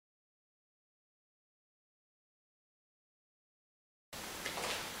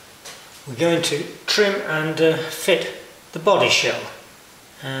We're going to trim and fit the body shell,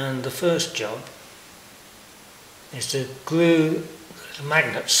 and the first job is to glue the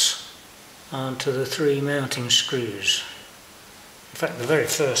magnets onto the 3 mounting screws. In fact, the very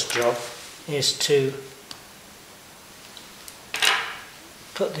first job is to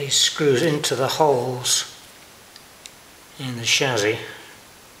put these screws into the holes in the chassis.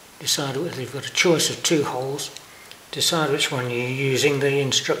 Decide whether you've got a choice of 2 holes. Decide which one you're using. The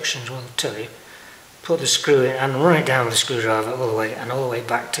instructions will tell you. Put the screw in and run it down with the screwdriver all the way and all the way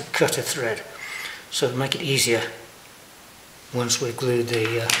back to cut a thread. So to make it easier once we've glued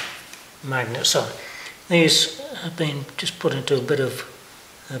the magnets on. These have been just put into a bit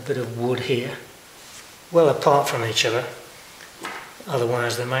of wood here, well apart from each other.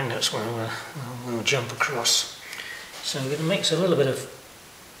 Otherwise the magnets will jump across. So we're going to mix a little bit of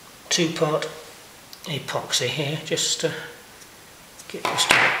 2-part epoxy here, just to get used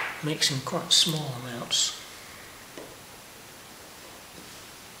to mixing quite small amounts.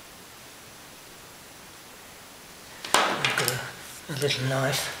 I've got a little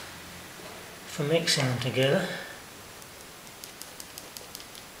knife for mixing them together.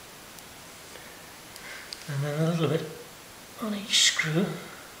 And then a little bit on each screw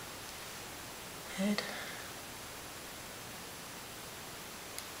head.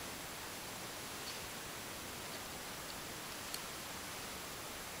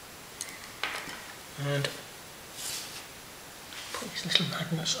 And put these little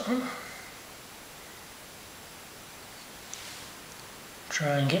magnets on.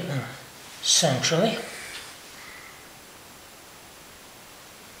 Try and get them centrally.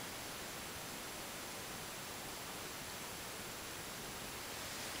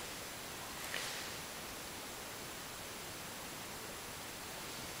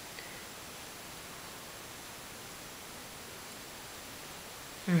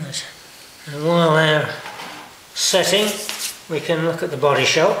 And while they're setting, we can look at the body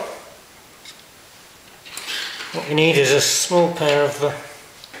shell. What we need is a small pair of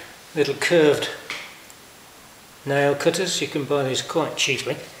little curved nail cutters. You can buy these quite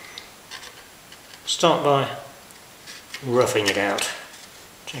cheaply. Start by roughing it out.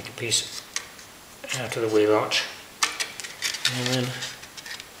 Take a piece out of the wheel arch and then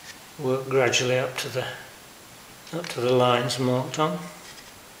work gradually up to the lines marked on.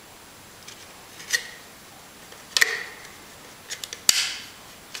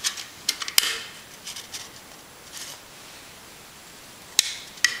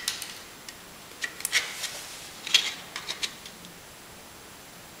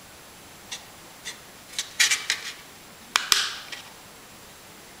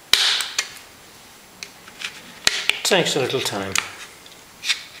 Takes a little time.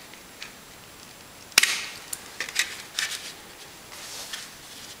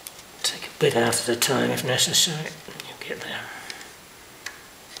 Take a bit out of the time if necessary, and you'll get there.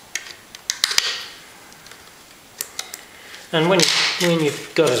 And when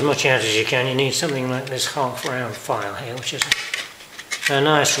you've got as much out as you can, you need something like this half-round file here, which is a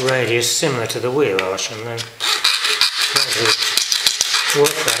nice radius similar to the wheel arch, and then work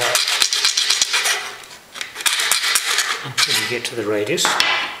that out until you get to the radius.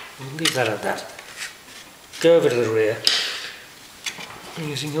 We'll leave that at that. Go over to the rear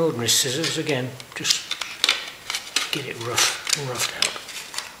using ordinary scissors again, just get it roughed out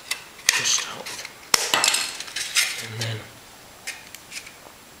to start with, and then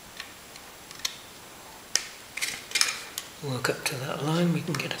work up to that line. We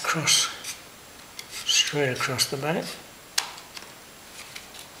can get across, straight across the back.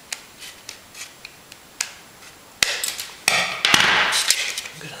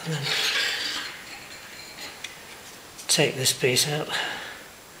 And then take this piece out.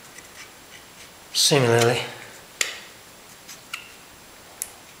 Similarly,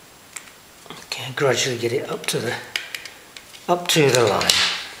 okay, gradually get it up to the line.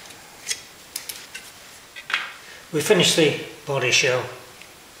 We finish the body shell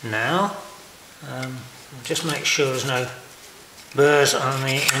now. Just make sure there's no burrs on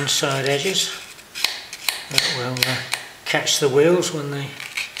the inside edges. That will catch the wheels when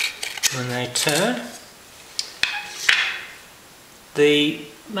they turn. The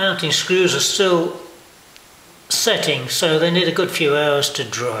mounting screws are still setting, so they need a good few hours to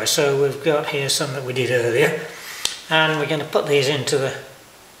dry. So we've got here some that we did earlier, and we're going to put these into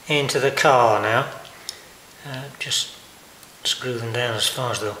the car now. Just screw them down as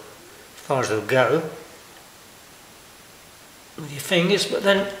far as they'll go with your fingers, but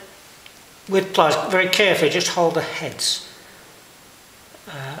then with pliers, very carefully, just hold the heads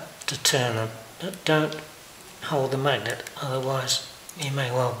to turn them. Don't hold the magnet, otherwise you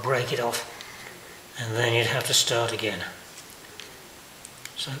may well break it off and then you'd have to start again.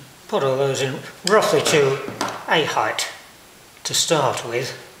 So put all those in roughly to a height to start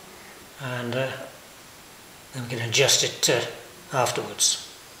with, and then we can adjust it afterwards.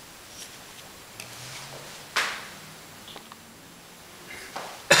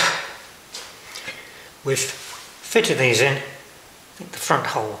 We've fitted these in. I think the front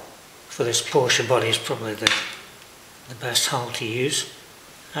hole for this Porsche body is probably the best hole to use.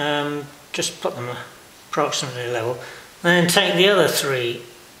 Just put them approximately level. Then take the other 3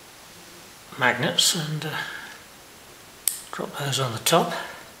 magnets and drop those on the top.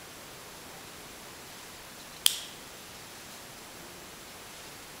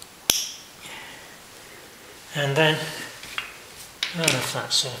 And then on a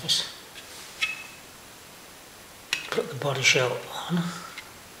flat surface, put the body shell on.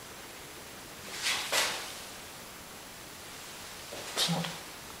 It's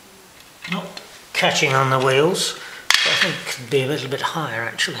not catching on the wheels, but I think it could be a little bit higher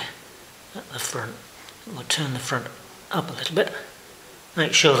actually at the front. We'll turn the front up a little bit.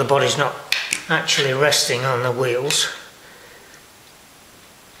 Make sure the body's not actually resting on the wheels.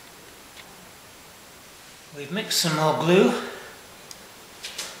 We've mixed some more glue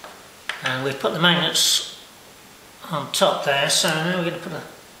and we've put the magnets on top there, so now we're going to put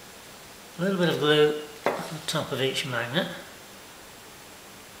a little bit of glue on the top of each magnet.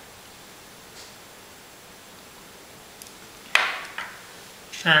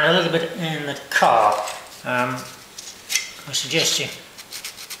 And a little bit in the car. I suggest you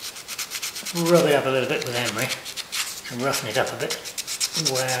rub it up a little bit with emery and roughen it up a bit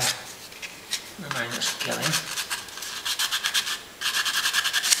where the magnets are going.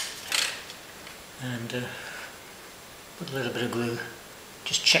 And put a little bit of glue,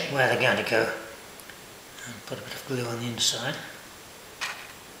 just check where they're going to go, and put a bit of glue on the inside.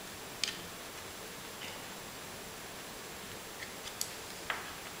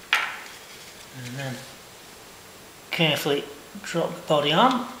 And then carefully drop the body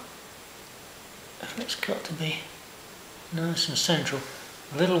on. It's got to be nice and central.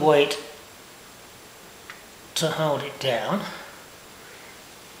 A little weight to hold it down,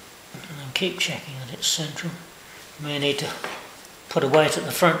 and then keep checking that it's central. You may need to put a weight at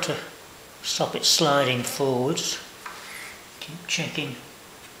the front to stop it sliding forwards. Keep checking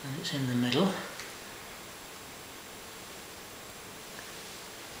that it's in the middle.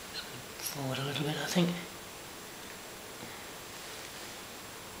 Forward a little bit, I think.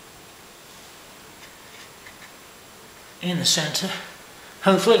 In the centre,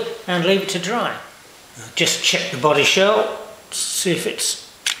 hopefully, and leave it to dry. Just check the body shell, see if it's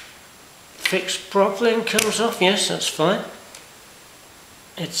fixed properly and comes off. Yes, that's fine.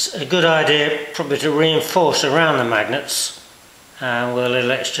 It's a good idea probably to reinforce around the magnets with a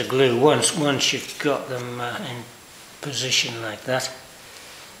little extra glue once you've got them in position like that.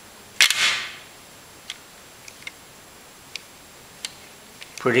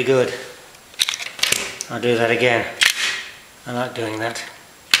 Pretty good. I'll do that again. I like doing that.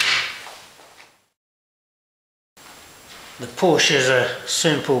 The Porsche is a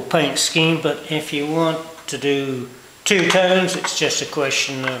simple paint scheme, but if you want to do 2 tones, it's just a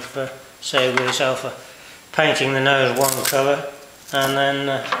question of, say with this Alpha, painting the nose one colour and then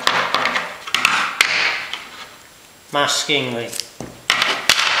masking the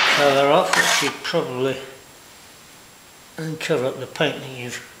colour off, which you probably and cover up the paint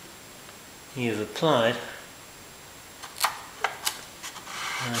that you've applied,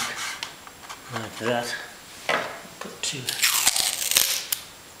 like that. Put two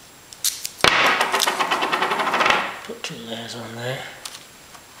layers on there,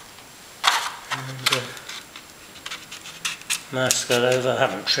 and mask that over. I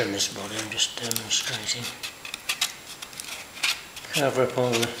haven't trimmed this body, I'm just demonstrating. Cover up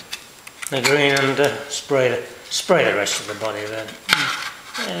all the green and spray the rest of the body then.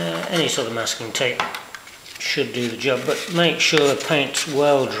 Any sort of masking tape should do the job, but make sure the paint's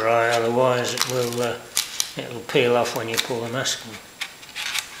well dry, otherwise it will peel off when you pull the masking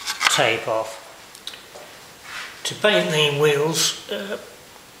tape off. To paint the wheels,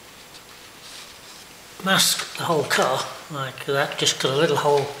 mask the whole car like that. Just cut a little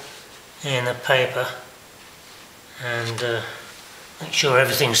hole in the paper and make sure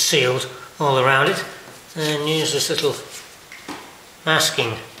everything's sealed all around it. Then use this little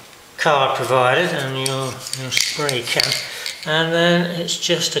masking card provided and your spray can, and then it's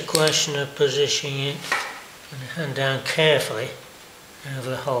just a question of positioning it and hand down carefully over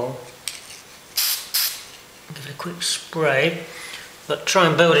the hole. Give it a quick spray, but try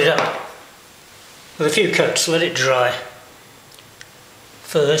and build it up with a few cuts. Let it dry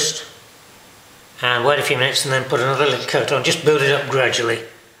first and wait a few minutes and then put another lid coat on. Just build it up gradually.